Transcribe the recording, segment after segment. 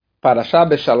Parashá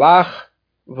Beshalach,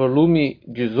 volume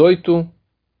 18,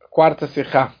 quarta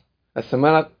Sihá. Na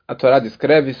semana a Torá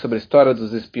descreve sobre a história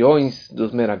dos espiões,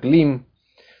 dos Meraglim,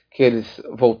 que eles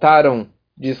voltaram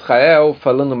de Israel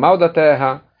falando mal da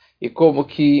terra e como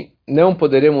que não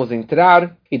poderemos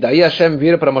entrar. E daí Hashem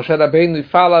vira para Moshe Rabbeinu e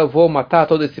fala: eu vou matar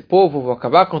todo esse povo, vou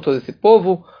acabar com todo esse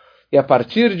povo e a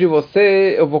partir de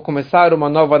você eu vou começar uma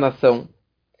nova nação.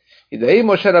 E daí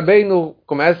Moshe Rabbeinu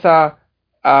começa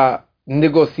a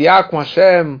negociar com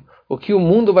Hashem o que o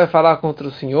mundo vai falar contra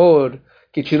o Senhor,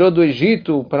 que tirou do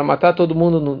Egito para matar todo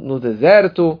mundo no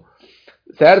deserto,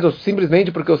 certo?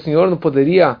 Simplesmente porque o Senhor não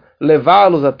poderia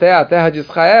levá-los até a terra de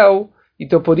Israel,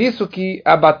 então por isso que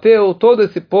abateu todo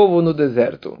esse povo no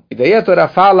deserto. E daí a Torá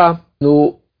fala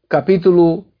no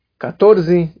capítulo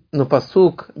 14, no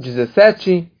Pasuk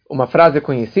 17, uma frase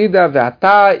conhecida: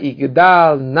 Ve'ata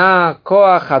igdal na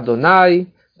koach Adonai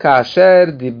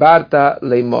kasher dibarta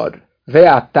leimor.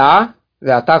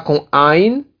 Ve'ata com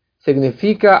Ain,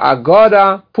 significa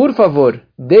agora, por favor,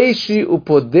 deixe o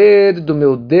poder do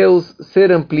meu Deus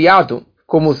ser ampliado.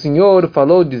 Como o Senhor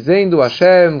falou dizendo: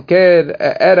 Hashem quer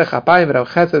erech apayim rav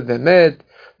chesed vemet,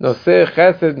 noseh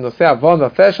chesed, noseh avon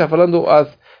vafesha, falando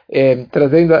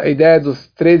trazendo a ideia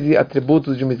dos 13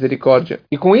 atributos de misericórdia.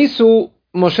 E com isso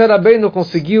Moshe Rabbeinu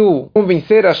conseguiu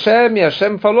convencer Hashem, e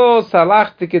Hashem falou: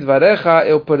 Salachti kedvarecha,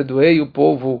 eu perdoei o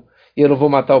povo e eu não vou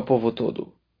matar o povo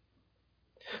todo.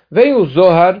 Vem o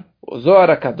Zohar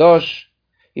HaKadosh,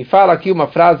 e fala aqui uma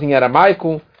frase em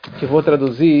aramaico que vou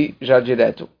traduzir já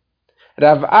direto.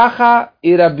 Rav Acha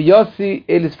e Rabi Yossi,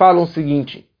 eles falam o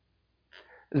seguinte: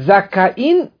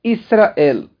 Zakain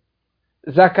Israel.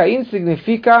 Zakain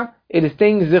significa eles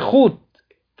têm zechut,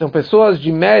 são pessoas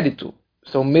de mérito,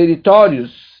 são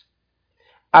meritórios,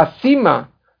 acima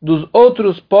dos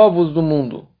outros povos do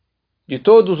mundo, de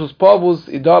todos os povos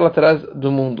idólatras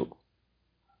do mundo.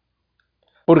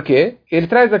 Por quê? Ele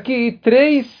traz aqui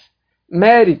 3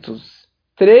 méritos,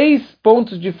 3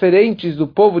 pontos diferentes do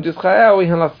povo de Israel em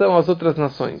relação às outras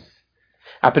nações.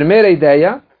 A primeira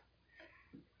ideia,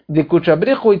 de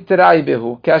Kuchabrichu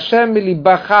Itraibehu, que Hashem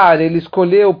ele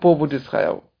escolheu o povo de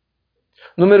Israel.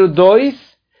 Número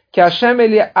 2, que Hashem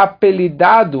ele é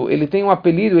apelidado, ele tem um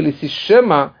apelido, ele se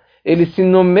chama, ele se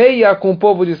nomeia com o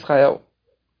povo de Israel.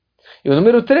 E o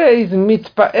número 3,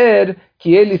 Mitpaer,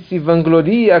 que ele se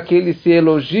vangloria, que ele se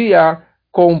elogia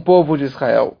com o povo de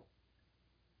Israel.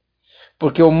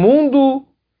 Porque o mundo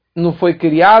não foi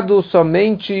criado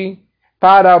somente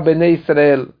para o Bnei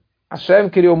Israel. Hashem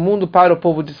criou o mundo para o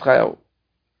povo de Israel.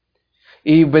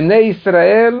 E o Bnei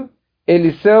Israel,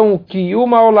 eles são o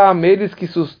Kiyum Haolam, eles que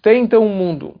sustentam o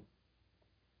mundo.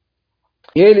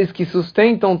 Eles que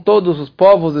sustentam todos os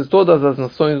povos e todas as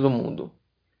nações do mundo.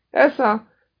 Essa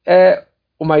é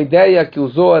uma ideia que o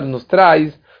Zohar nos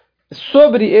traz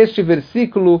sobre este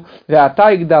versículo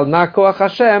Ve'ata igdal na koach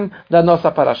Hashem da nossa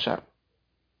Parashá.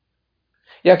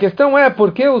 E a questão é,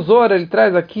 por que o Zohar ele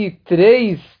traz aqui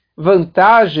 3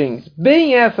 vantagens,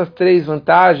 bem essas 3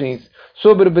 vantagens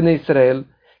sobre o Bnei Israel,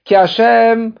 que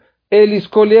Hashem ele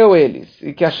escolheu eles,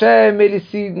 e que Hashem ele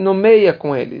se nomeia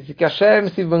com eles, e que Hashem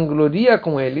se vangloria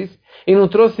com eles, e não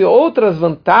trouxe outras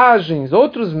vantagens,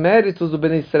 outros méritos do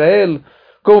Bnei Israel,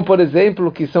 como por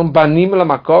exemplo, que são Banim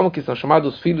Lamakom, que são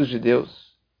chamados filhos de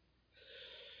Deus.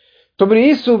 Sobre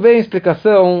isso vem a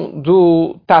explicação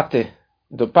do Tate,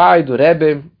 do pai do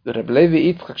Rebbe Levi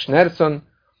Yitzchak Schneerson,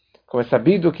 como é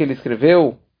sabido que ele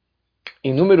escreveu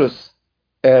inúmeras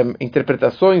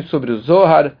interpretações sobre o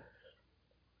Zohar.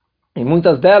 Em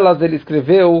muitas delas ele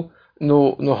escreveu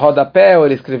no rodapé, ou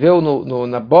ele escreveu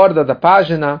na borda da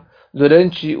página,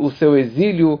 durante o seu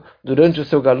exílio, durante o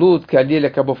seu galut, que ali ele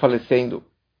acabou falecendo.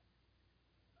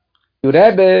 E o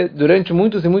Rebbe, durante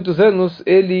muitos e muitos anos,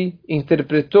 ele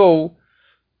interpretou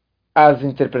as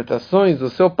interpretações do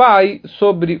seu pai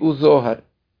sobre o Zohar.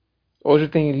 Hoje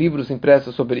tem livros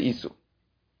impressos sobre isso.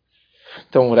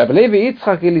 Então o Rebbe Levi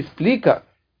Yitzchak ele explica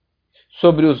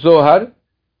sobre o Zohar.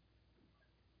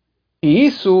 E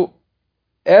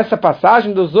essa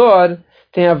passagem do Zohar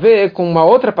tem a ver com uma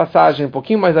outra passagem um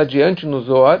pouquinho mais adiante no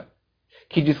Zohar,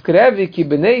 que descreve que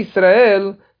Bnei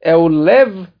Israel é o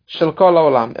Lev Shel Kol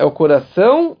Haolam, é o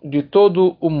coração de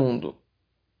todo o mundo.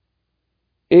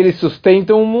 Eles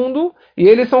sustentam o mundo e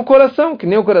eles são o coração, que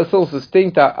nem o coração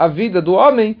sustenta a vida do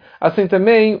homem, assim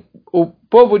também o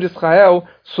povo de Israel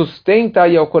sustenta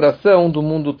e é o coração do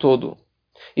mundo todo.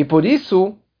 E por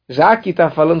isso, já que está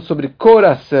falando sobre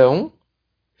coração,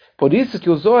 por isso que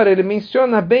o Zohar ele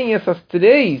menciona bem essas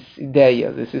 3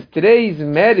 ideias, esses 3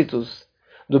 méritos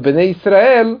do Bnei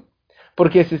Israel,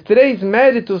 porque esses 3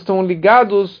 méritos estão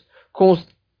ligados com os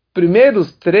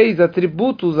primeiros 3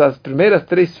 atributos, as primeiras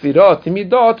 3 sfirot e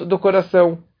midot do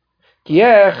coração, que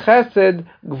é Chesed,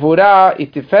 Gvurah e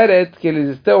Tiferet, que eles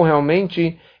estão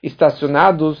realmente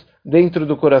estacionados dentro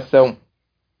do coração.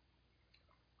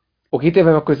 O que tem a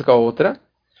ver uma coisa com a outra?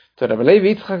 Então, Rabbi Levi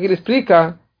Yitzchak, ele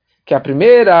explica que o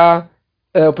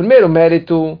primeiro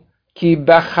mérito que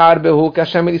Bachar Behu, que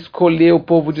Hashem ele escolheu o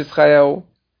povo de Israel,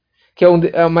 que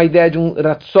é uma ideia de um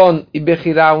Ratzon e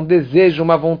Bechirá, um desejo,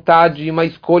 uma vontade, uma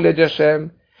escolha de Hashem.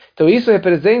 Então isso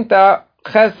representa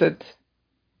Chesed,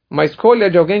 uma escolha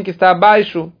de alguém que está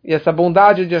abaixo, e essa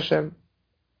bondade de Hashem.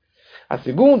 A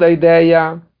segunda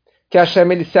ideia, que Hashem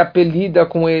ele se apelida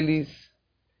com eles,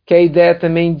 que é a ideia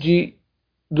também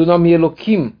do nome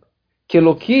Eloquim, que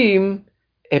Eloquim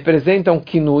representa um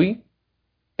Kinui,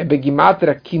 é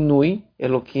Begimatra Kinui,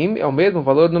 Eloquim é o mesmo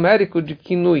valor numérico de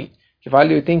Kinui, que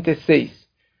vale 86,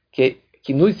 que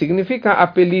Kinui significa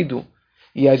apelido.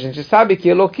 E a gente sabe que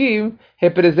Eloquim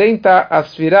representa a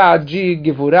sfirá de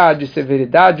Gevurah, de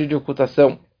severidade, de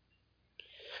ocultação.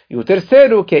 E o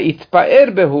terceiro, que é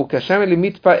Itpaer Behu, que Hashem ele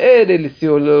mitpaer, ele se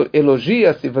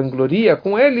elogia, se vangloria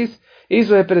com eles,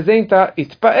 isso representa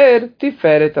Itpaer,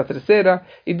 Tiferet, a terceira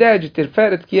ideia de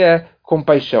Tiferet, que é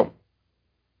compaixão.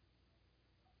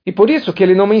 E por isso que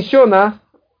ele não menciona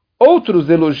outros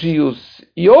elogios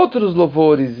e outros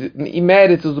louvores e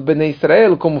méritos do Bnei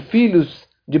Israel como filhos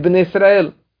de Bnei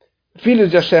Israel, filhos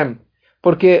de Hashem.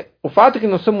 Porque o fato que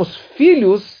nós somos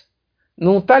filhos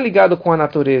não está ligado com a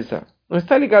natureza, não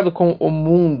está ligado com o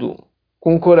mundo,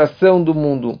 com o coração do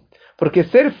mundo. Porque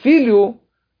ser filho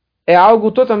é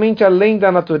algo totalmente além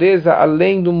da natureza,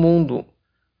 além do mundo.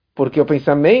 Porque o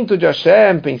pensamento de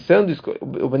Hashem, pensando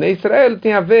o Bnei Israel,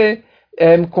 tem a ver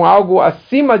com algo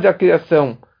acima da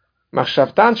criação.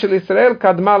 Machshavtan shel Israel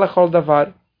kadma lechol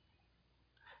davar.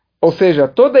 Ou seja,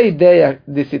 toda a ideia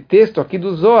desse texto aqui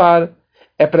do Zohar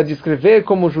é para descrever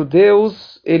como os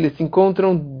judeus eles se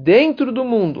encontram dentro do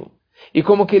mundo e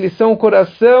como que eles são o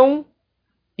coração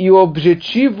e o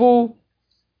objetivo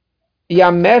e a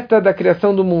meta da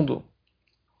criação do mundo.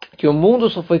 Que o mundo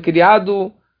só foi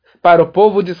criado para o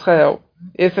povo de Israel.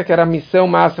 Essa que era a missão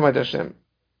máxima de Hashem.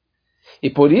 E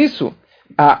por isso,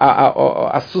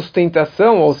 a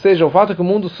sustentação, ou seja, o fato que o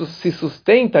mundo se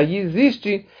sustenta e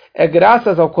existe, é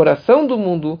graças ao coração do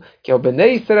mundo, que é o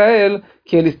Bnei Israel,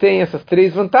 que eles têm essas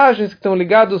 3 vantagens que estão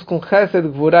ligados com Chesed,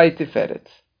 Gvurah e Tiferet.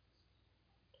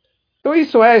 Então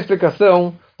isso é a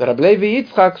explicação do Rabbi Levi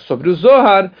Yitzchak sobre o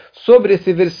Zohar, sobre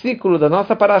esse versículo da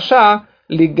nossa Parashá,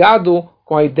 ligado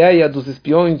com a ideia dos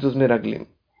espiões dos Meraglim.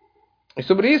 E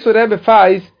sobre isso o Rebbe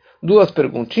faz 2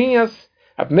 perguntinhas.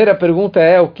 A primeira pergunta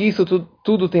é o que isso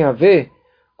tudo tem a ver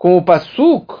com o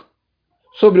Pasuk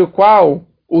sobre o qual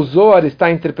o Zohar está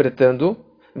interpretando,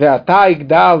 Ve'atah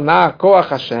Igdal na Koach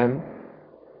Hashem,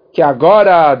 que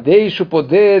agora deixa o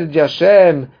poder de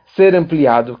Hashem ser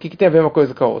ampliado. O que tem a ver uma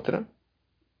coisa com a outra?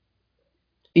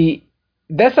 E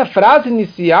dessa frase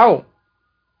inicial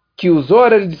que o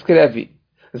Zohar ele descreve,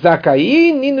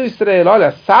 Zakai Nino Israel,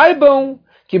 olha, saibam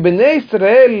que Bnei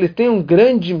Israel eles têm um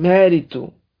grande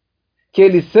mérito, que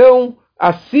eles são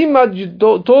acima de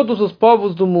todos os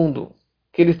povos do mundo,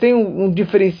 que eles têm um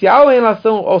diferencial em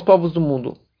relação aos povos do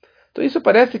mundo. Então isso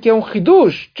parece que é um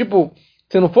hidush, tipo,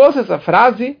 se não fosse essa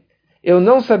frase, eu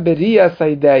não saberia essa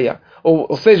ideia.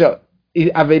 Ou seja,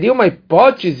 haveria uma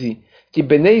hipótese que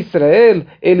Bnei Israel,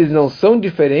 eles não são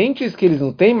diferentes, que eles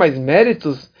não têm mais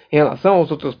méritos em relação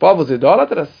aos outros povos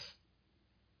idólatras?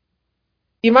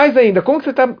 E mais ainda, como que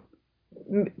você está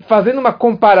fazendo uma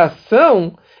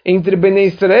comparação entre Bnei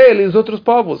Israel e os outros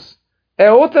povos?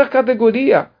 É outra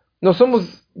categoria. Nós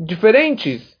somos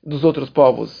diferentes dos outros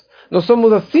povos. Nós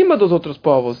somos acima dos outros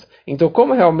povos. Então,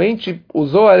 como realmente o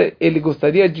Zohar ele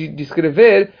gostaria de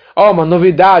descrever, uma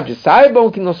novidade, saibam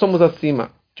que nós somos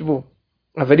acima. Tipo,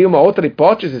 haveria uma outra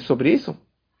hipótese sobre isso?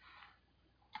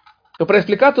 Então, para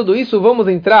explicar tudo isso, vamos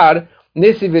entrar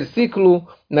nesse versículo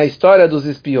na história dos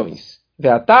espiões.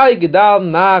 Ve'atah Igdal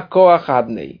na Koach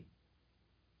Adnei.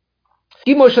 O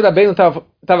que Moshe Rabbeinu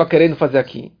estava querendo fazer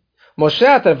aqui? Moshe,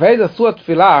 através da sua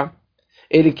tefilá,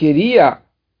 ele queria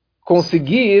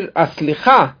conseguir a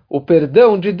slichá, o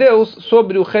perdão de Deus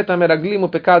sobre o Chet HaMeraglim, o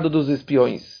pecado dos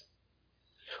espiões.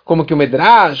 Como que o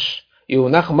Medrash e o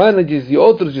Nachmanides e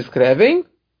outros descrevem,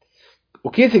 o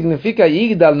que significa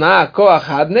Yigdal na Koach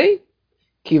Adnei?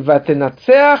 Que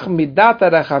vatenatzeach midat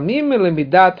arachamim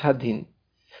lemidat hadin.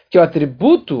 Que o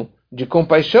atributo de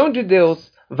compaixão de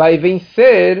Deus vai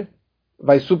vencer,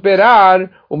 vai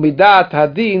superar o midat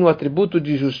hadin, o atributo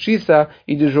de justiça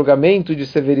e de julgamento e de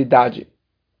severidade.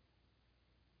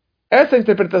 Essa é a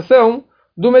interpretação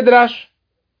do Medrash.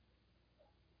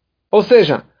 Ou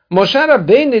seja, Moshe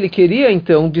Rabbeinu, ele queria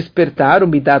então despertar o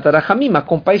Midat HaRachamim, a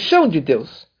compaixão de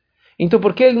Deus. Então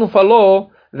por que ele não falou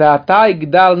Ve'ata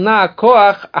Yigdal Na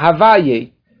Koach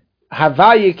Havayei?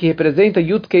 Havayei, que representa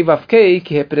Yud Kei Vav Kei,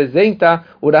 que representa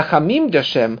o Rachamim de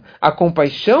Hashem, a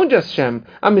compaixão de Hashem,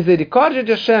 a misericórdia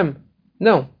de Hashem.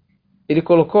 Não. Ele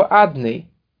colocou Adnei.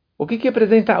 O que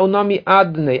representa o nome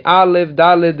Adnei? Alev,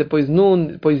 Daled, depois Nun,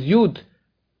 depois Yud.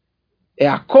 É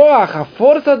a Koach, a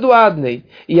força do Adnei.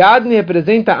 E Adnei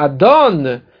representa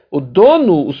Adon, o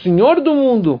dono, o senhor do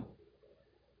mundo.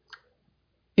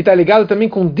 E está ligado também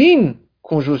com Din,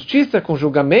 com justiça, com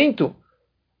julgamento.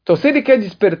 Então, se ele quer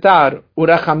despertar o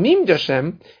Rachamim de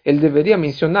Hashem, ele deveria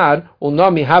mencionar o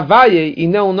nome Havayei e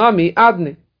não o nome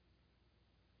Adnei.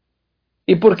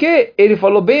 E por que ele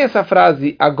falou bem essa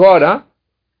frase agora,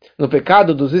 no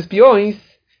pecado dos espiões,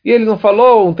 e ele não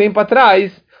falou um tempo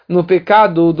atrás, no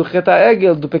pecado do Cheta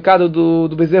Egel, do pecado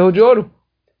do bezerro de ouro?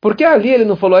 Por que ali ele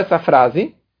não falou essa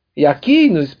frase, e aqui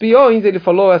nos espiões ele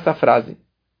falou essa frase?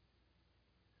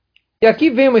 E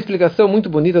aqui vem uma explicação muito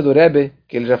bonita do Rebbe,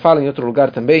 que ele já fala em outro lugar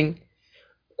também.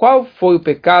 Qual foi o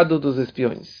pecado dos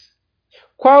espiões?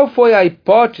 Qual foi a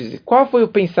hipótese, qual foi o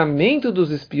pensamento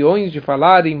dos espiões de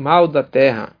falarem mal da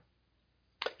terra?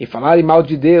 E falarem mal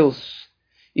de Deus?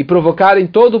 E provocarem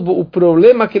todo o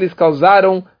problema que eles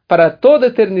causaram para toda a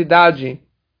eternidade,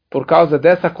 por causa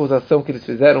dessa acusação que eles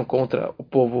fizeram contra o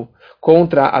povo,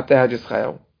 contra a terra de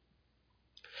Israel?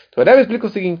 Então o Rebbe explica o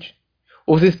seguinte: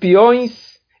 os espiões,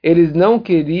 eles não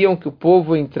queriam que o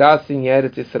povo entrasse em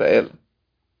Eretz Israel.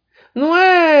 Não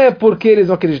é porque eles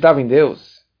não acreditavam em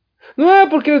Deus. Não é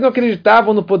porque eles não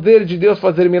acreditavam no poder de Deus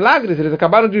fazer milagres. Eles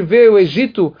acabaram de ver o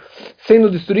Egito sendo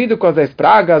destruído com as 10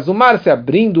 pragas, o mar se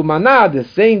abrindo, o maná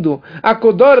descendo, a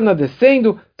codorna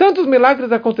descendo, tantos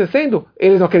milagres acontecendo.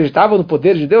 Eles não acreditavam no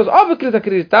poder de Deus. Óbvio que eles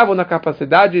acreditavam na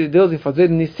capacidade de Deus em fazer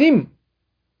Nissim.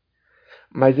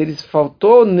 Mas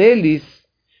faltou neles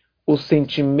o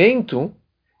sentimento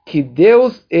que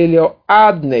Deus, ele é o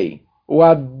Adnei, o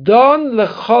Adon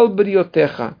lechol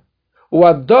briotecha, o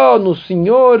Adon, o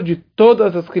Senhor de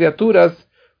todas as criaturas,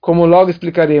 como logo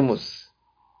explicaremos.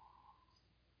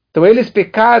 Então eles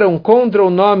pecaram contra o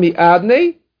nome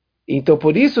Adnei, então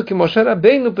por isso que Moshe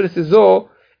Rabbeinu precisou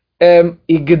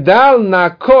Igdal na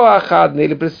Koach Adnei,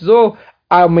 ele precisou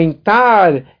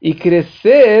aumentar e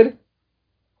crescer,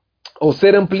 ou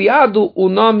ser ampliado o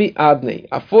nome Adnei,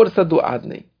 a força do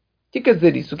Adnei. O que quer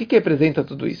dizer isso? O que representa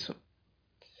tudo isso?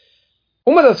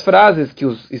 Uma das frases que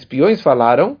os espiões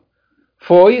falaram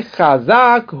foi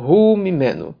Chazak hu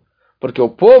mimenu, porque o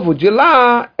povo de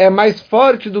lá é mais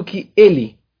forte do que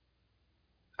ele.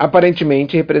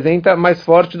 Aparentemente representa mais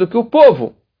forte do que o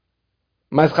povo.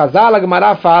 Mas Chazal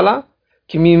Agmará fala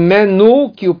que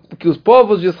mimenu, que os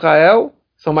povos de Israel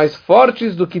são mais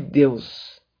fortes do que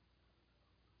Deus.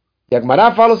 E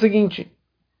Agmará fala o seguinte,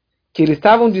 que eles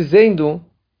estavam dizendo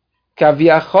que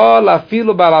aviachol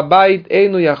afilo balabait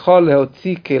einu yachol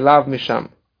leotzi kelav misham.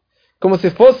 Como se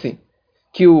fosse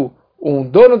que um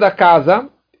dono da casa,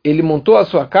 ele montou a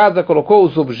sua casa, colocou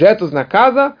os objetos na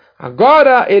casa,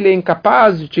 agora ele é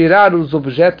incapaz de tirar os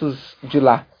objetos de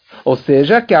lá. Ou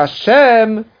seja, que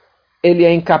Hashem, ele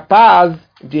é incapaz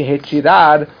de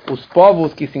retirar os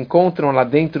povos que se encontram lá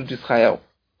dentro de Israel.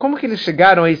 Como que eles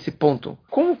chegaram a esse ponto?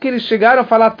 Como que eles chegaram a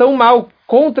falar tão mal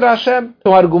contra Hashem?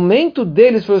 Então, o argumento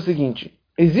deles foi o seguinte: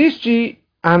 existe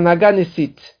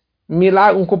Anaganesit,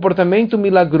 um comportamento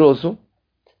milagroso.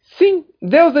 Sim,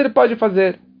 Deus ele pode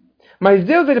fazer. Mas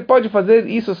Deus ele pode fazer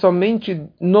isso somente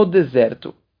no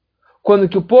deserto. Quando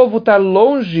que o povo está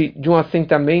longe de um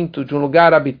assentamento, de um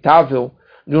lugar habitável,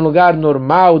 de um lugar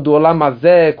normal, do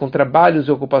Olamazé, com trabalhos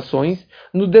e ocupações,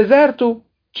 no deserto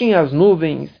tinha as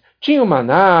nuvens, tinha o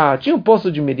maná, tinha o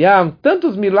poço de Miriam,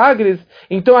 tantos milagres.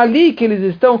 Então ali que eles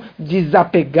estão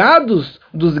desapegados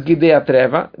dos Gidrei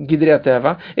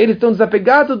Ateva, eles estão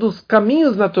desapegados dos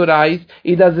caminhos naturais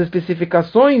e das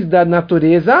especificações da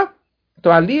natureza.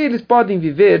 Então ali eles podem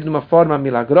viver de uma forma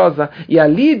milagrosa e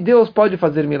ali Deus pode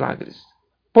fazer milagres.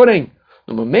 Porém,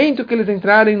 no momento que eles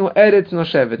entrarem no Eretz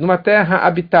Noshevet, numa terra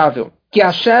habitável, que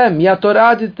Hashem e a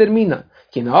Torá determina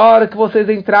que na hora que vocês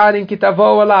entrarem, que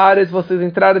tavou ala ares, vocês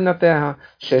entrarem na terra,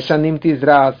 Sheshanim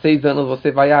Tizra, 6 anos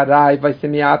você vai arar e vai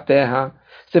semear a terra,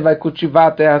 você vai cultivar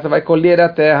a terra, você vai colher a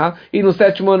terra, e no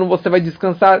 7º ano você vai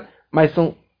descansar. Mas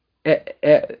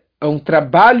é um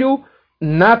trabalho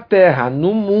na terra,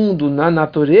 no mundo, na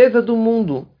natureza do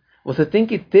mundo. Você tem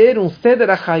que ter um Seder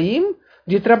HaChaim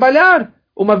de trabalhar,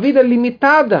 uma vida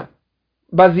limitada,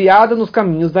 baseada nos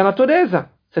caminhos da natureza.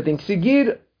 Você tem que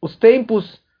seguir os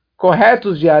tempos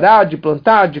corretos de arar, de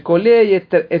plantar, de colher,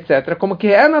 etc. Como que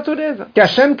é a natureza, que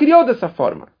Hashem criou dessa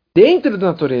forma. dentro da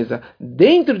natureza,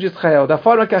 dentro de Israel, da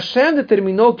forma que Hashem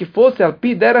determinou que fosse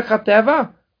Alpi Derech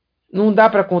HaTeva, não dá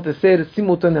para acontecer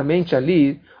simultaneamente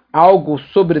ali algo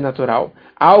sobrenatural,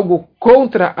 algo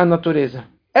contra a natureza.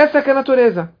 Essa que é a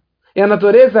natureza. E a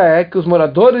natureza é que os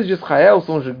moradores de Israel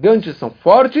são gigantes, são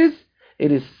fortes,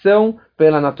 eles são,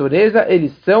 pela natureza,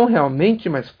 eles são realmente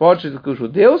mais fortes do que os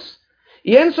judeus,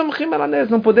 e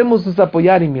não podemos nos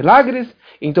apoiar em milagres,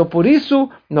 então por isso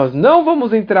nós não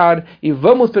vamos entrar e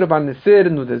vamos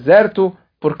permanecer no deserto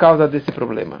por causa desse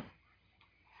problema.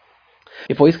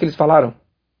 E foi isso que eles falaram.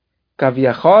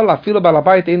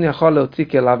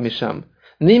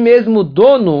 Nem mesmo o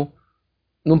dono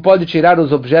não pode tirar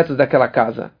os objetos daquela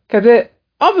casa. Quer dizer,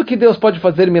 óbvio que Deus pode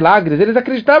fazer milagres, eles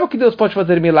acreditavam que Deus pode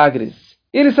fazer milagres.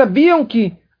 E eles sabiam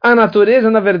que a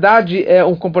natureza, na verdade, é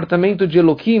um comportamento de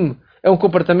Elohim, é um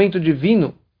comportamento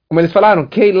divino. Como eles falaram,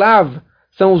 Keilav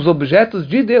são os objetos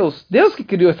de Deus. Deus que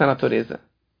criou essa natureza.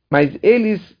 Mas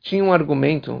eles tinham um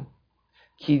argumento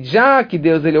que já que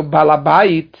Deus ele é o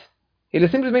Balabait, ele é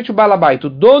simplesmente o Balabait, o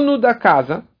dono da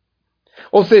casa.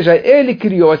 Ou seja, ele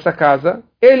criou essa casa,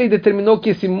 ele determinou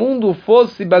que esse mundo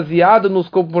fosse baseado nos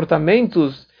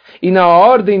comportamentos e na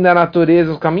ordem da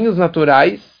natureza, os caminhos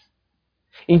naturais.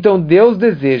 Então Deus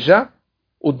deseja,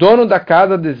 o dono da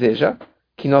casa deseja,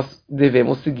 que nós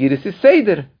devemos seguir esse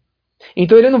Seider.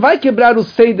 Então ele não vai quebrar o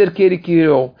Seider que ele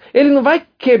criou. Ele não vai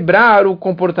quebrar o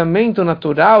comportamento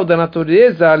natural da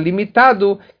natureza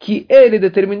limitado que ele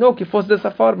determinou que fosse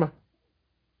dessa forma.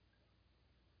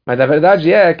 Mas a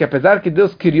verdade é que apesar que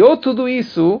Deus criou tudo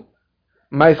isso,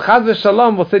 mas Chaz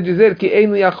v'Shalom, você dizer que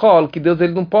Einu Yachol, que Deus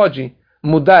ele não pode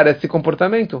mudar esse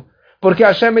comportamento, porque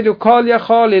Hashem ele é o Kol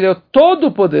Yachol, ele é o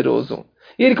Todo-Poderoso.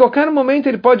 E ele, em qualquer momento,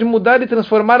 ele pode mudar e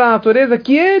transformar a natureza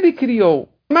que ele criou.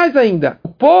 Mais ainda, o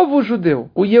povo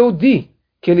judeu, o Yehudi,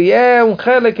 que ele é um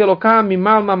Chelek Elokam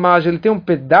Mimal Mamaj, ele tem um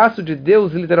pedaço de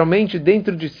Deus literalmente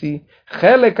dentro de si.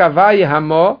 Chelek Havai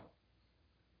Hamó.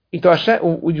 Então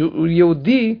o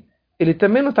Yehudi, ele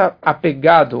também não está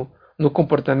apegado no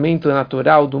comportamento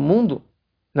natural do mundo,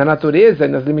 na natureza e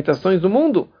nas limitações do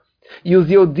mundo. E os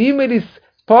Yehudim, eles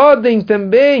podem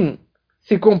também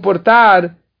se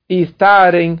comportar e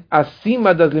estarem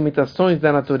acima das limitações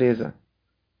da natureza.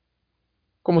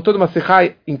 Como toda uma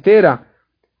sikha inteira,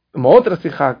 uma outra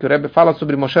sikha que o Rebbe fala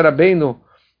sobre Moshe Rabbeinu,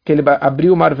 que ele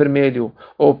abriu o Mar Vermelho,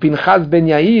 ou Pinchas Ben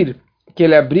Yair, que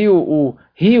ele abriu o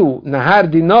rio Nahar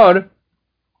Dinor,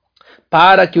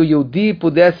 para que o Yehudi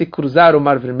pudesse cruzar o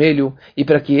Mar Vermelho e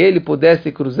para que ele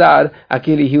pudesse cruzar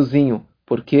aquele riozinho.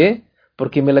 Por quê?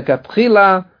 Porque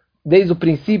Melekatrila, desde o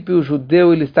princípio, o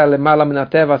judeu ele está lemala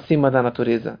minateva, acima da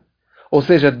natureza. Ou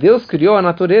seja, Deus criou a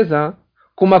natureza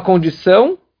com uma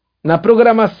condição, na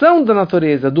programação da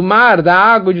natureza, do mar, da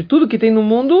água, de tudo que tem no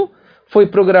mundo, foi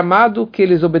programado que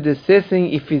eles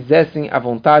obedecessem e fizessem a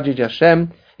vontade de Hashem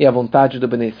e a vontade do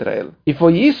Bnei Israel. E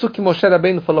foi isso que Moshe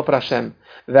Rabbeinu falou para Hashem.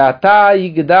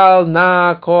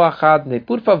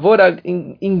 Por favor,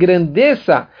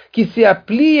 engrandeça, que se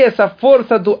aplique essa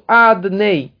força do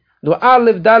Adnei, do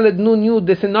Alev Daled Nun Yud,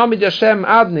 desse nome de Hashem,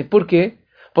 Adnei. Por quê?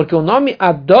 Porque o nome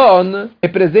Adon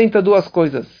representa duas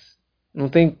coisas. Não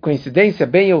tem coincidência,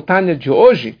 bem o Tânia de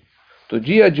hoje, do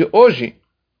dia de hoje,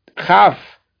 Chav,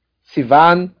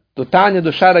 Sivan, do Tânia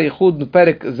do Shara Yichud, no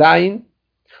Perek Zayin,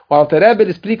 o Alter Rebbe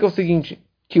ele explica o seguinte,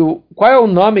 que qual é o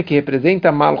nome que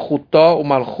representa Malchutó, o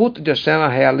Malchut de Hashem, a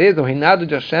realeza, o reinado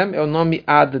de Hashem, é o nome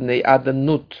Adnei,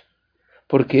 Adanut.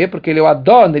 Por quê? Porque ele é o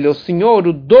Adon, ele é o Senhor,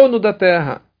 o dono da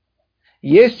terra.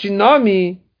 E este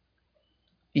nome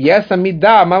e essa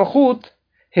Midah, Malchut,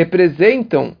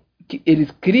 representam que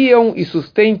eles criam e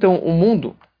sustentam o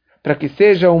mundo, para que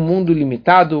seja um mundo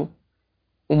limitado,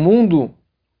 um mundo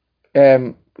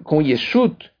com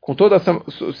Yeshut, com todo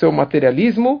o seu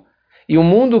materialismo, e um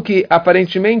mundo que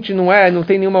aparentemente não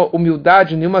tem nenhuma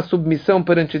humildade, nenhuma submissão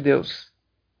perante Deus.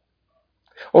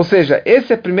 Ou seja,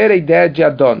 essa é a primeira ideia de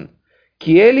Adon,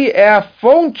 que ele é a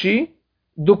fonte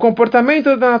do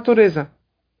comportamento da natureza.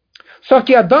 Só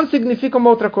que Adon significa uma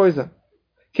outra coisa,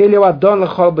 que ele é o Adon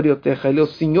L'chol Bariotecha, ele é o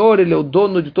Senhor, ele é o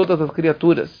dono de todas as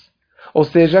criaturas. Ou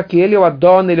seja, que ele é o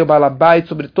Adon, ele é o Balabait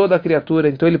sobre toda a criatura,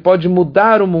 então ele pode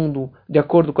mudar o mundo de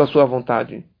acordo com a sua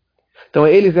vontade. Então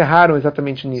eles erraram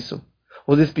exatamente nisso.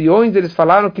 Os espiões, eles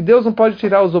falaram que Deus não pode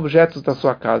tirar os objetos da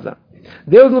sua casa.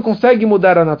 Deus não consegue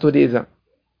mudar a natureza.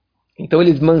 Então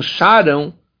eles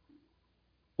mancharam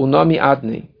o nome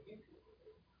Adnei,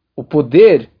 o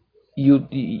poder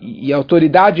e a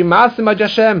autoridade máxima de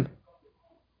Hashem.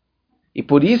 E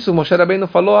por isso Moshe Rabbeinu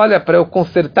falou, olha, para eu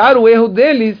consertar o erro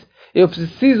deles, eu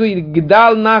preciso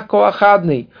Igdal na Koach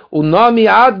Adnei. O nome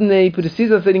Adnei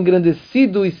precisa ser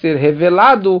engrandecido e ser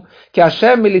revelado que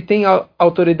Hashem ele tem a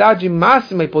autoridade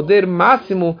máxima e poder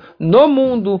máximo no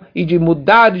mundo e de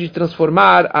mudar e de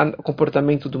transformar o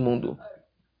comportamento do mundo.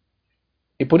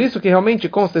 E por isso que realmente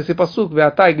consta esse pasuk,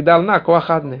 Ve'ata Igdal na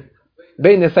Koach Adnei.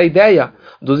 Bem nessa ideia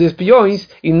dos espiões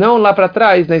e não lá para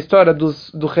trás na história do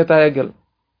Chet HaEgel.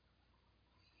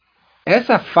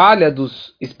 Essa falha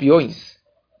dos espiões,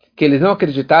 que eles não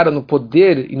acreditaram no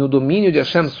poder e no domínio de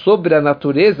Hashem sobre a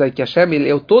natureza, e que Hashem ele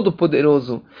é o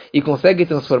Todo-Poderoso e consegue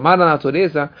transformar a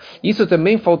natureza, isso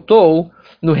também faltou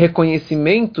no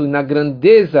reconhecimento, na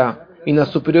grandeza e na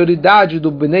superioridade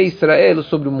do Bnei Israel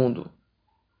sobre o mundo.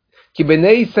 Que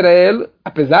Bnei Israel,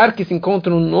 apesar que se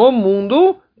encontram no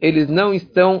mundo, eles não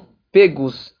estão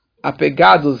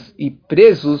apegados e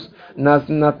presos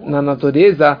na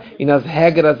natureza e nas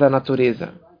regras da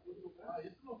natureza.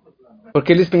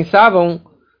 Porque eles pensavam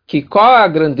que qual é a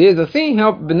grandeza? Sim,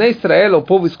 Bnei Israel é o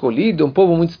povo escolhido, é um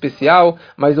povo muito especial,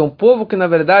 mas é um povo que na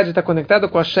verdade está conectado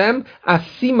com Hashem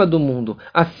acima do mundo,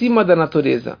 acima da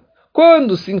natureza.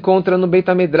 Quando se encontra no Beit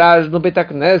HaMidrash, no Beit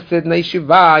HaKnesset, na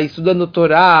Yeshiva, estudando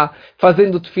Torá,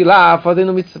 fazendo Tefilá,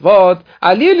 fazendo Mitzvot,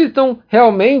 ali eles estão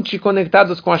realmente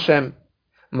conectados com Hashem.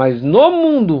 Mas no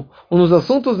mundo, nos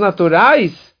assuntos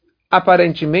naturais,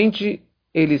 aparentemente,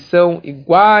 eles são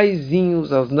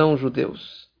iguaizinhos aos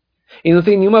não-judeus. E não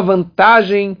tem nenhuma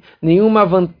vantagem,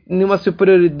 nenhuma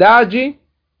superioridade,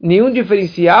 nenhum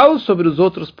diferencial sobre os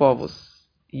outros povos.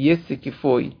 E esse que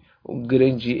foi o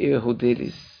grande erro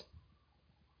deles.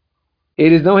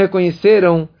 Eles não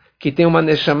reconheceram que tem uma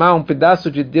Neshama, um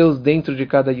pedaço de Deus dentro de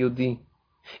cada Yudi.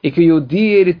 E que o Yudi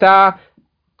ele está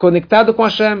conectado com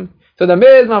Hashem. Então, da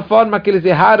mesma forma que eles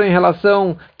erraram em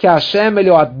relação que Hashem ele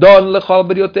é o Adon Lechol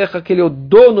Briotecha, que ele é o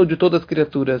dono de todas as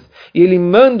criaturas, e ele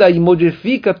manda e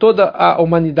modifica toda a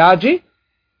humanidade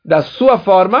da sua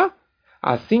forma,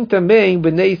 assim também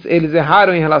eles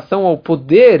erraram em relação ao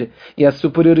poder e à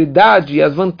superioridade e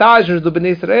às vantagens do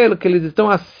Bnei Israel, que eles estão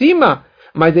acima,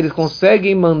 mas eles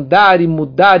conseguem mandar e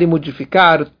mudar e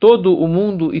modificar todo o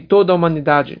mundo e toda a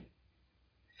humanidade.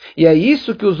 E é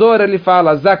isso que o Zohar ele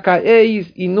fala,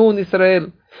 Zakaeis Inun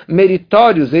Israel,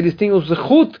 meritórios, eles têm o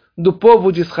zechut do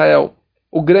povo de Israel,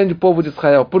 o grande povo de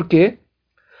Israel. Por quê?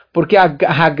 Porque a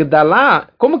Hagdalah,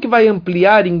 como que vai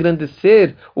ampliar e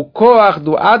engrandecer o Koach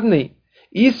do Adnei?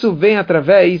 Isso vem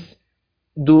através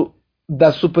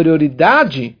da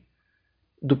superioridade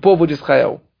do povo de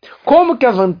Israel. Como que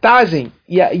a vantagem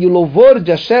e o louvor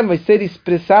de Hashem vai ser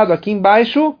expressado aqui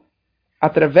embaixo?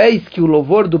 Através que o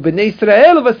louvor do Bnei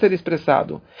Israel vai ser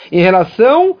expressado. Em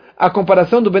relação à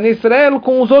comparação do Bnei Israel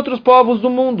com os outros povos do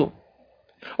mundo.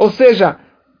 Ou seja,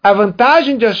 a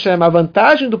vantagem de Hashem, a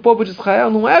vantagem do povo de Israel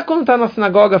não é quando está na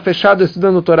sinagoga fechado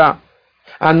estudando o Torá.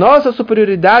 A nossa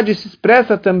superioridade se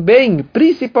expressa também,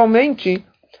 principalmente,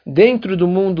 dentro do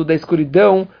mundo da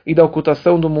escuridão e da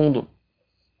ocultação do mundo.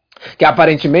 Que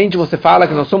aparentemente você fala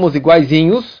que nós somos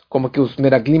iguaizinhos, como que os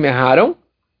Meraglim erraram,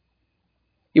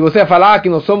 e você vai falar que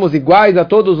nós somos iguais a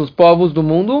todos os povos do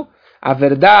mundo, a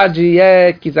verdade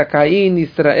é que Zakain,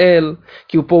 Israel,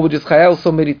 que o povo de Israel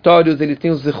são meritórios, eles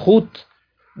têm o zechut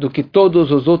do que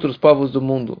todos os outros povos do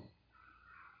mundo.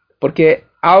 Porque é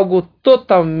algo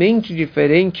totalmente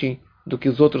diferente do que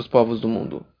os outros povos do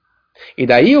mundo. E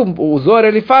daí o Zohar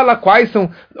ele fala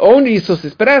onde isso se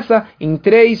expressa em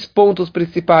 3 pontos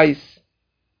principais.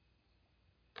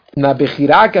 Na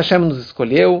Bechirá que Hashem nos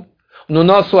escolheu, no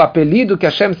nosso apelido, que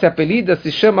Hashem se apelida,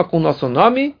 se chama com o nosso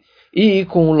nome, e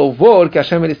com o louvor, que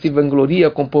Hashem ele se vangloria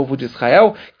com o povo de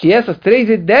Israel, que essas 3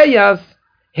 ideias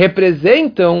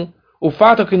representam o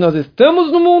fato que nós estamos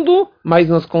no mundo, mas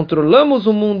nós controlamos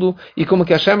o mundo, e como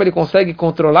que Hashem ele consegue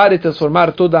controlar e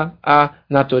transformar toda a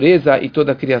natureza e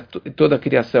toda a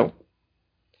criação.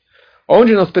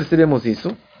 Onde nós percebemos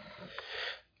isso?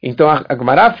 Então a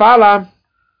Gemara fala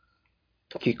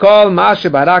que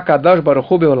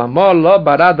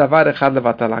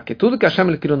tudo que Hashem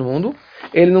ele criou no mundo,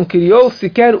 ele não criou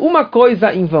sequer uma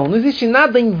coisa em vão. Não existe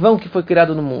nada em vão que foi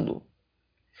criado no mundo.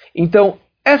 Então,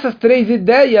 essas 3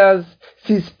 ideias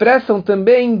se expressam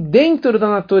também dentro da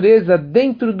natureza,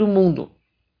 dentro do mundo.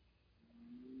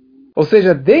 Ou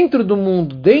seja, dentro do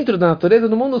mundo, dentro da natureza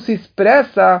do mundo, se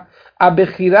expressa a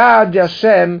Bechirá de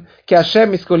Hashem, que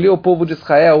Hashem escolheu o povo de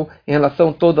Israel em relação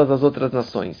a todas as outras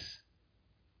nações.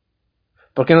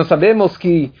 Porque nós sabemos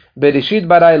que Bereshit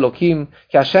bara Elohim,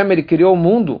 que Hashem ele criou o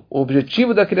mundo, o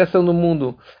objetivo da criação do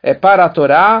mundo é para a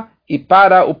Torá e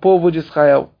para o povo de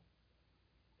Israel.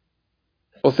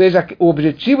 Ou seja, o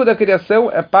objetivo da criação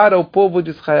é para o povo de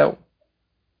Israel.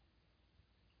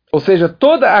 Ou seja,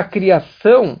 toda a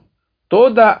criação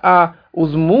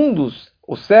os mundos,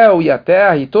 o céu e a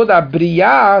terra, e toda a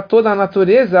briá, toda a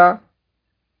natureza,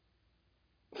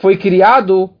 foi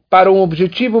criado para um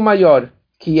objetivo maior,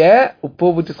 que é o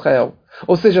povo de Israel.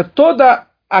 Ou seja, toda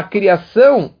a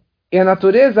criação e a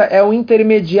natureza é um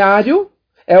intermediário,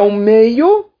 é um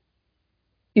meio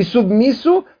e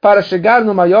submisso para chegar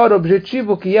no maior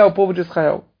objetivo, que é o povo de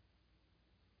Israel.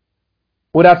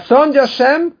 O Ratzon de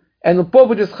Hashem é no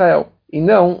povo de Israel e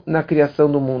não na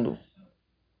criação do mundo.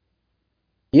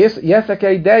 E essa que é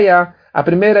a ideia, a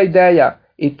primeira ideia.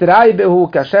 E trai behu,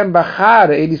 que Hashem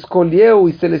Bahar, ele escolheu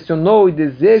e selecionou e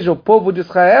deseja o povo de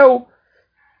Israel.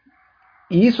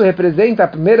 E isso representa a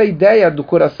primeira ideia do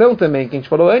coração também, que a gente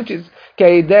falou antes, que é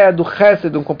a ideia do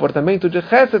Chesed, um comportamento de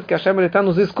Chesed, que Hashem está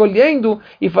nos escolhendo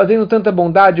e fazendo tanta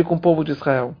bondade com o povo de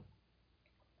Israel.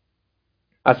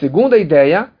 A segunda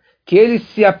ideia, que ele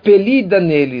se apelida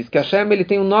neles, que Hashem ele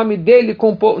tem o nome dele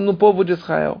no povo de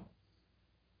Israel.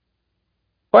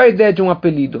 Qual é a ideia de um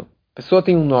apelido? A pessoa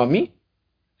tem um nome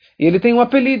e ele tem um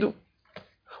apelido.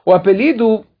 O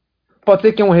apelido pode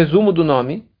ser que é um resumo do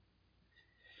nome,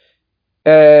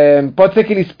 pode ser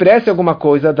que ele expresse alguma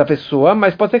coisa da pessoa,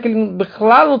 mas pode ser que ele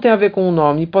não tenha a ver com o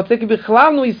nome, pode ser que ele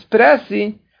não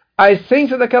expresse a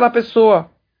essência daquela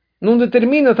pessoa. Não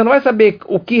determina, você não vai saber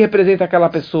o que representa aquela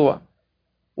pessoa.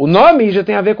 O nome já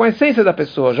tem a ver com a essência da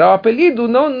pessoa, já o apelido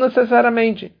não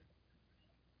necessariamente.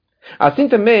 Assim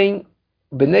também,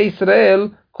 Bnei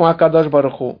Israel com a Kadosh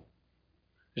Baruch Hu.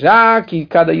 Já que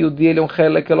cada Yudi ele é um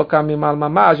Chelek Elokam Mimal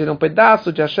Mamash, ele é um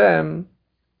pedaço de Hashem.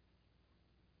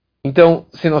 Então,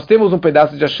 se nós temos um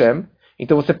pedaço de Hashem,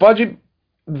 então você pode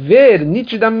ver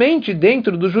nitidamente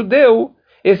dentro do judeu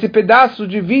esse pedaço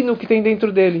divino que tem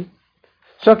dentro dele.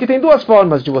 Só que tem duas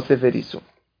formas de você ver isso.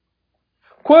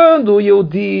 Quando o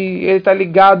Yehudi está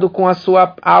ligado com a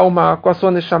sua alma, com a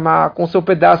sua Neshama, com o seu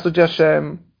pedaço de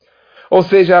Hashem, ou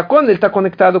seja, quando ele está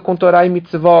conectado com Torah e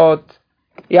Mitzvot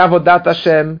e Avodat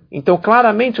Hashem, então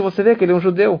claramente você vê que ele é um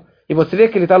judeu e você vê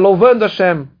que ele está louvando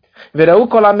Hashem.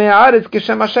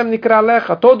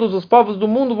 Todos os povos do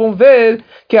mundo vão ver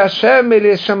que Hashem ele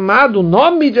é chamado, o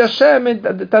nome de Hashem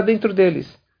está dentro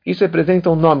deles. Isso representa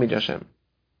o nome de Hashem.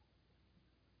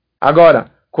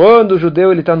 Agora, quando o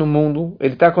judeu está no mundo,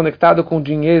 ele está conectado com o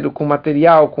dinheiro, com o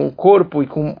material, com o corpo e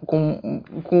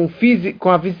com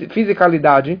a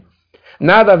fisicalidade,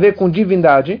 nada a ver com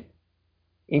divindade,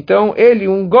 então ele,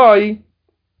 um goi,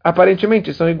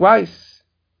 aparentemente são iguais.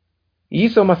 E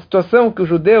isso é uma situação que o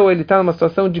judeu está numa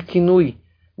situação de kinui,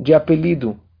 de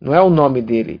apelido. Não é o nome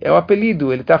dele, é o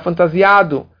apelido. Ele está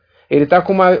fantasiado. Ele está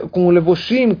com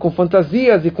levushim, com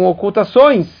fantasias e com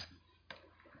ocultações.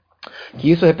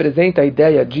 Que isso representa a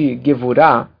ideia de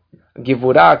gevurah.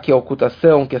 Gevurah, que é a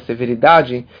ocultação, que é a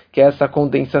severidade, que é essa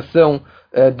condensação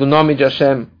do nome de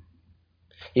Hashem.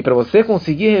 E para você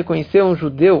conseguir reconhecer um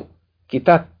judeu que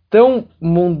está tão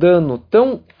mundano,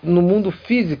 tão no mundo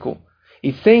físico,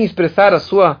 e sem expressar a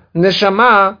sua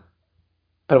neshama,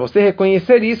 para você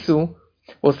reconhecer isso,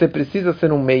 você precisa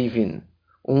ser um meivin,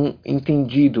 um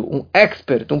entendido, um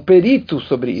expert, um perito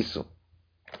sobre isso.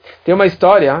 Tem uma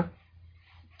história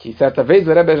que certa vez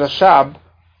o Rebbe Rashab,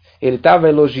 ele estava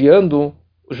elogiando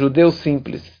o judeu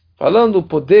simples, falando o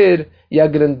poder e a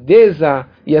grandeza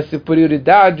e a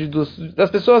superioridade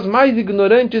das pessoas mais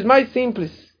ignorantes, mais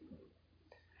simples.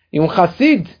 E um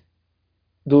Hassid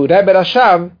do Rebbe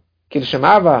Rashab, que ele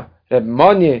chamava Reb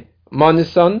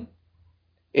Monison,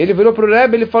 ele virou para o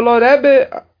Rebbe, ele falou: Rebbe,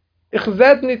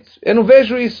 eu não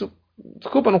vejo isso.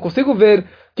 Desculpa, não consigo ver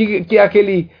que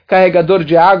aquele carregador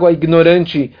de água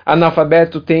ignorante,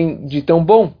 analfabeto, tem de tão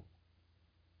bom.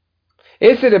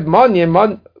 Esse Reb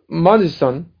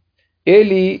Monison,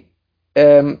 ele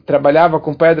trabalhava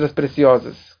com pedras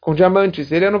preciosas, com diamantes.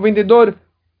 Ele era um vendedor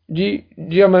de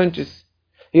diamantes.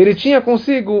 Ele tinha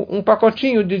consigo um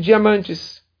pacotinho de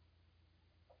diamantes.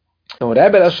 Então o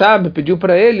Rebbe Rashab pediu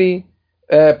para ele: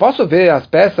 posso ver as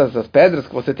peças, as pedras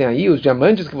que você tem aí, os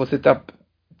diamantes que você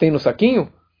tem no saquinho?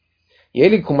 E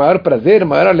ele, com maior prazer,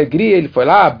 maior alegria, ele foi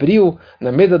lá, abriu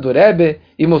na mesa do Rebbe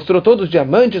e mostrou todos os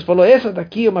diamantes, falou: essa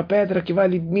daqui é uma pedra que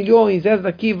vale milhões, essa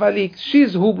daqui vale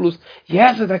X rublos, e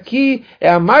essa daqui é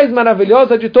a mais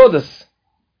maravilhosa de todas.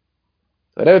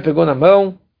 O Rebbe pegou na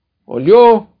mão,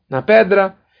 olhou na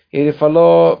pedra, e ele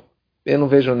falou: eu não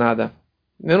vejo nada.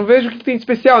 Eu não vejo o que tem de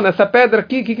especial nessa pedra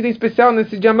aqui, o que tem de especial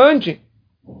nesse diamante.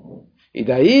 E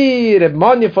daí Reb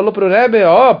Moni falou para o Rebbe: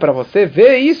 para você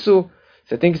ver isso,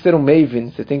 você tem que ser um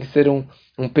maven, você tem que ser um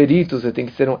perito, você tem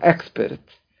que ser um expert.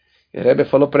 E o Rebbe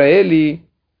falou para ele: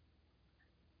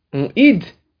 um id,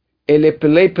 ele é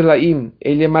pelei pelaim,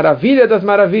 ele é maravilha das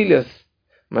maravilhas.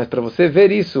 Mas para você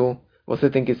ver isso, você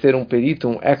tem que ser um perito,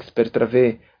 um expert para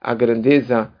ver a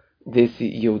grandeza desse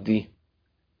Yehudi.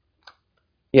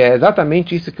 E é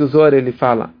exatamente isso que o Zohar ele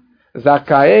fala.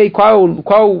 Zakaei, qual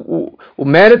o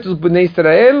mérito do Bnei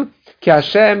Israel? Que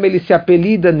Hashem ele se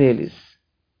apelida neles.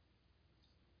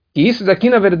 E isso daqui,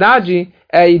 na verdade,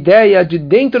 é a ideia de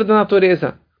dentro da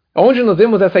natureza. Onde nós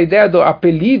vemos essa ideia do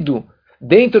apelido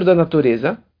dentro da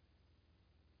natureza?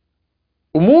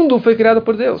 O mundo foi criado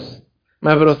por Deus.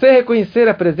 Mas para você reconhecer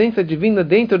a presença divina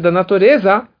dentro da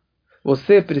natureza,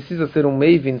 você precisa ser um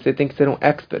Maven, você tem que ser um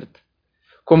expert.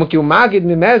 Como que o Magid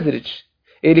Mimezrich,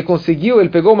 ele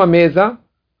pegou uma mesa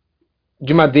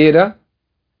de madeira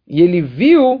e ele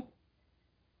viu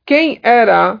quem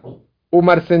era o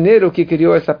marceneiro que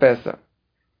criou essa peça.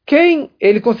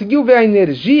 Ele conseguiu ver a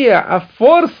energia, a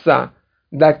força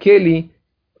daquele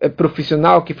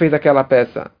profissional que fez aquela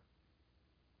peça.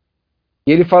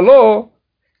 E ele falou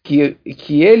que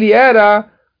ele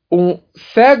era um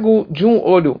cego de um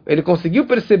olho. Ele conseguiu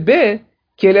perceber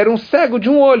que ele era um cego de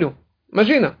um olho.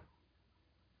 Imagina.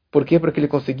 Por quê? Porque ele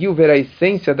conseguiu ver a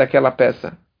essência daquela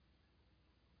peça.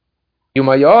 E o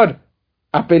maior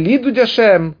apelido de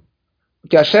Hashem,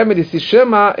 que Hashem ele se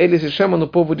chama no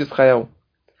povo de Israel.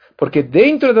 Porque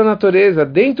dentro da natureza,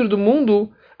 dentro do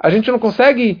mundo, a gente não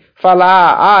consegue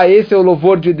falar, esse é o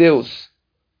louvor de Deus.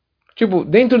 Tipo,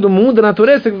 dentro do mundo, da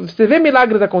natureza, você vê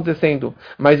milagres acontecendo.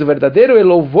 Mas o verdadeiro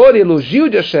louvor e elogio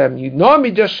de Hashem, o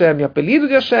nome de Hashem, o apelido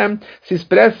de Hashem, se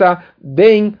expressa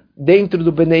bem dentro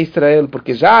do Bnei Israel.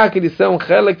 Porque já que eles são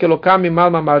Helek Elokam Imal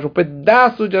Mamash, um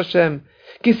pedaço de Hashem,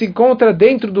 que se encontra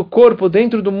dentro do corpo,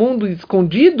 dentro do mundo,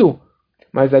 escondido,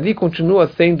 mas ali continua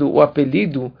sendo o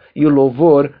apelido e o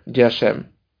louvor de Hashem.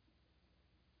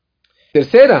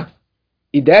 Terceira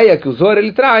ideia que o Zohar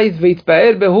ele traz,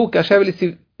 Veitpaer Behu, que Hashem ele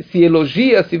se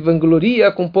elogia, se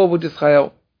vangloria com o povo de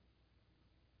Israel.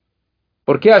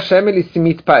 Por que Hashem ele se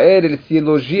mitpaer, ele se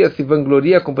elogia, se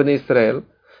vangloria com o Bnei Israel?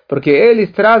 Porque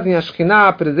eles trazem a Shekhinah,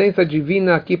 a presença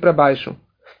divina aqui para baixo.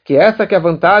 Que essa que é a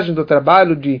vantagem do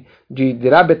trabalho de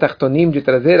Rabbi Tachtonim, de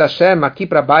trazer Hashem aqui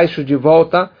para baixo de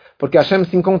volta, porque Hashem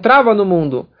se encontrava no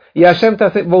mundo. E Hashem está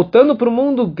voltando para o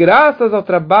mundo graças ao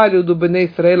trabalho do Bnei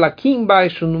Israel aqui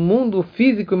embaixo, no mundo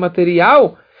físico e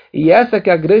material. E essa que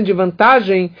é a grande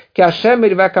vantagem, que Hashem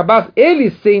ele vai acabar ele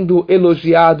sendo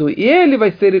elogiado e ele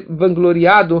vai ser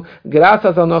vangloriado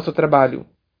graças ao nosso trabalho.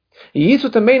 E isso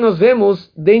também nós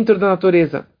vemos dentro da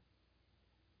natureza.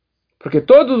 Porque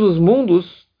todos os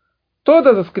mundos,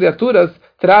 todas as criaturas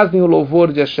trazem o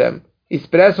louvor de Hashem,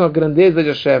 expressam a grandeza de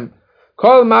Hashem.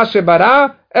 Kol ma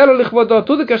shebará elo lichvodó,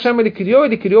 tudo que Hashem ele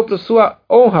criou para sua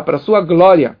honra, para sua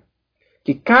glória.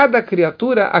 Que cada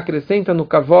criatura acrescenta no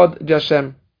kavod de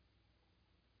Hashem.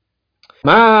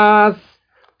 Mas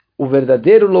o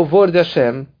verdadeiro louvor de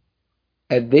Hashem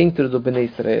é dentro do Bnei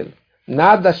Israel.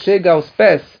 Nada chega aos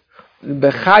pés.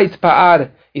 Bechait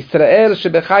Pa'ar, Israel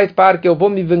Shebechait Pa'ar, que eu vou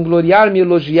me vangloriar, me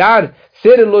elogiar,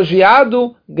 ser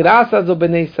elogiado graças ao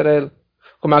Bnei Israel.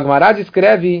 Como a Gemara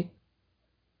descreve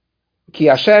que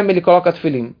Hashem ele coloca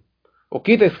tefilim. O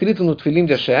que está escrito no tefilim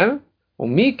de Hashem? O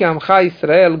Mi Amcha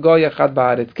Israel Goy Echad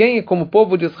Ba'aretz. Quem é como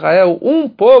povo de Israel, um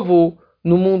povo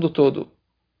no mundo todo.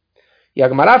 E a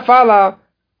Gemara fala,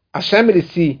 Hashem ele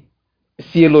se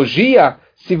elogia,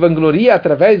 se vangloria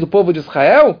através do povo de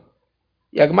Israel.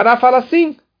 E a Gemara fala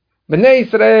assim, Bnei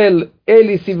Israel,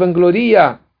 ele se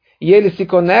vangloria e ele se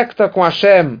conecta com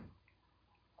Hashem,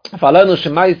 falando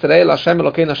Shema Israel, Hashem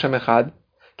Elokeinu Hashem Echad,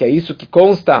 que é isso que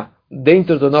consta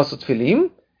dentro do nosso tefilim.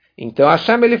 Então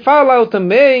Hashem ele fala, eu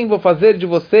também vou fazer de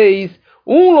vocês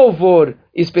um louvor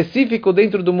específico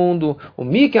dentro do mundo, o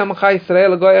Mik Amcha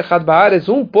Israel Goy Echad Ba'aretz,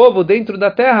 um povo dentro da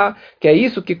terra, que é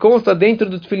isso que consta dentro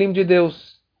do tefilim de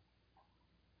Deus.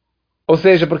 Ou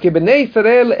seja, porque Bnei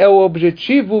Israel é o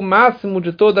objetivo máximo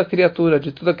de toda a criatura,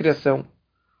 de toda a criação.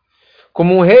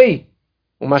 Como um rei,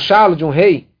 um machado de um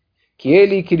rei, que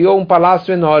ele criou um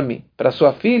palácio enorme para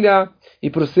sua filha e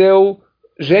para o seu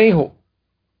genro.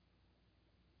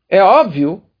 É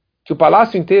óbvio que o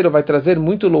palácio inteiro vai trazer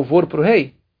muito louvor para o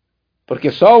rei. Porque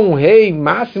só um rei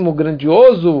máximo,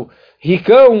 grandioso,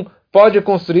 ricão, pode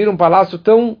construir um palácio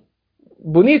tão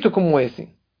bonito como esse.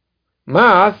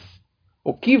 Mas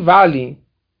o que vale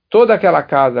toda aquela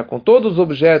casa, com todos os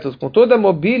objetos, com toda a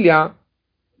mobília,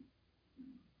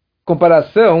 em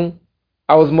comparação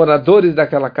aos moradores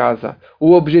daquela casa?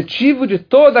 O objetivo de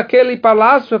todo aquele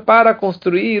palácio é para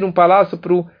construir um palácio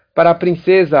para a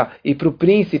princesa e para o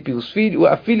príncipe,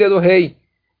 a filha do rei.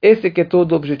 Esse que é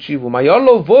todo o objetivo. O maior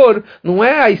louvor não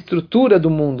é a estrutura do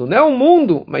mundo, não é o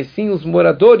mundo, mas sim os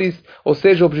moradores, ou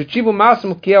seja, o objetivo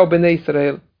máximo que é o Bnei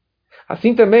Israel.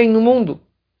 Assim também no mundo.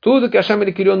 Tudo que Hashem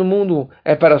ele criou no mundo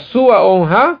é para a sua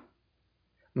honra,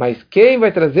 mas quem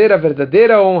vai trazer a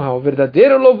verdadeira honra, o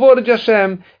verdadeiro louvor de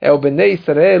Hashem, é o Bnei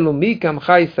Israel, o Mikam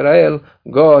Ha Israel,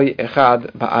 Goi Echad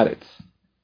Baaretz.